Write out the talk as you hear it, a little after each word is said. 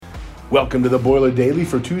Welcome to the Boiler Daily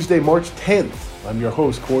for Tuesday, March 10th. I'm your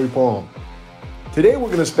host, Corey Palm. Today we're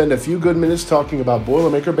going to spend a few good minutes talking about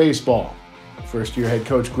Boilermaker baseball. First-year head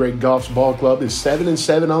coach Greg Goff's ball club is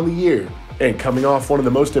 7-7 on the year and coming off one of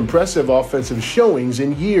the most impressive offensive showings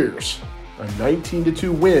in years. A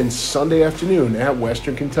 19-2 win Sunday afternoon at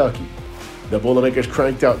Western Kentucky. The Boilermakers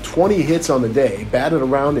cranked out 20 hits on the day, batted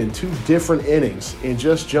around in 2 different innings, and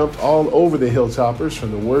just jumped all over the Hilltoppers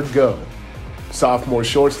from the word go. Sophomore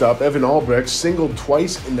shortstop Evan Albrecht singled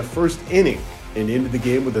twice in the first inning and ended the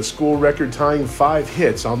game with a school record-tying 5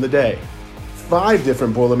 hits on the day. 5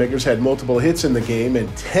 different Boilermakers had multiple hits in the game, and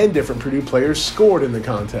 10 different Purdue players scored in the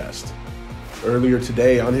contest. Earlier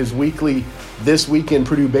today on his weekly This Week in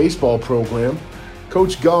Purdue Baseball program,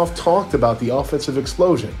 Coach Goff talked about the offensive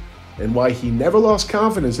explosion and why he never lost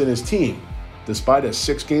confidence in his team despite a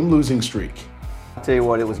 6-game losing streak. I'll tell you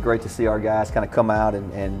what, it was great to see our guys kind of come out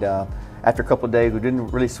and after a couple of days we didn't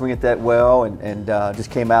really swing it that well and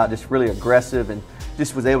just came out just really aggressive and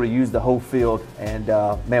just was able to use the whole field, and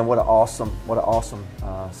man, what an awesome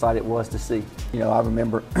sight it was to see. You know, I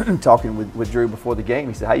remember talking with Drew before the game.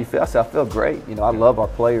 He said, "How you feel?" I said, "I feel great. You know, I love our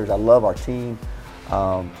players. I love our team.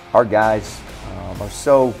 Our guys are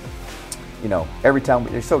so, you know, every time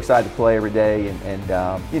they're so excited to play every day,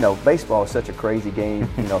 and you know, baseball is such a crazy game.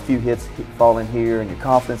 You know, a few hits fall in here and your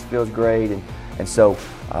confidence feels great, and so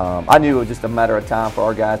I knew it was just a matter of time for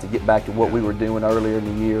our guys to get back to what we were doing earlier in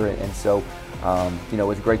the year, and so you know, it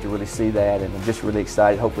was great to really see that, and I'm just really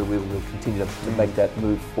excited. Hopefully we will continue to make that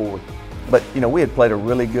move forward. But you know, we had played a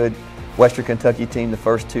really good Western Kentucky team the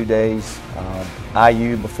first 2 days,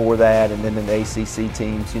 IU before that, and then the ACC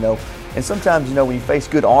teams, you know. And sometimes, you know, when you face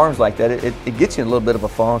good arms like that, it gets you in a little bit of a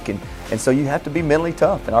funk, and so you have to be mentally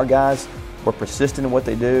tough. And our guys were persistent in what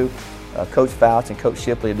they do. Coach Fouts and Coach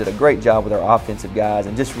Shipley did a great job with our offensive guys,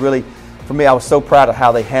 and just really, for me, I was so proud of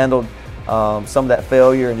how they handled some of that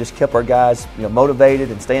failure and just kept our guys, you know,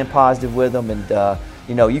 motivated and staying positive with them. And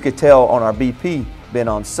you know, you could tell on our BP been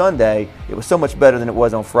on Sunday, it was so much better than it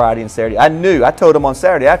was on Friday and Saturday. I told them on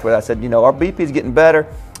Saturday afterward, I said, you know, our BP is getting better,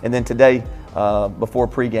 and then today, before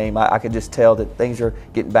pregame, I could just tell that things are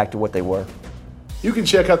getting back to what they were. You can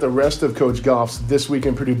check out the rest of Coach Goff's This Week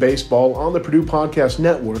in Purdue Baseball on the Purdue Podcast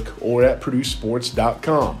Network or at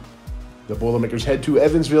PurdueSports.com. The Boilermakers head to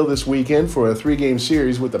Evansville this weekend for a 3-game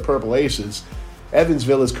series with the Purple Aces.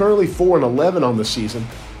 Evansville is currently 4-11 on the season,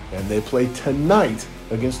 and they play tonight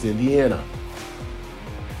against Indiana.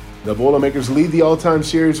 The Boilermakers lead the all-time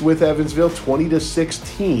series with Evansville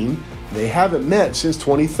 20-16. They haven't met since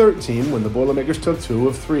 2013 when the Boilermakers took 2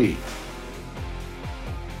 of 3.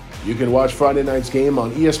 You can watch Friday night's game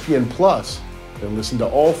on ESPN Plus and listen to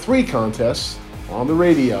all 3 contests on the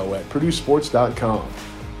radio at PurdueSports.com.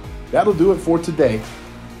 That'll do it for today.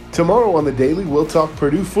 Tomorrow on the Daily, we'll talk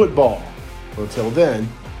Purdue football. Until then,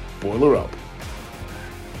 Boiler up.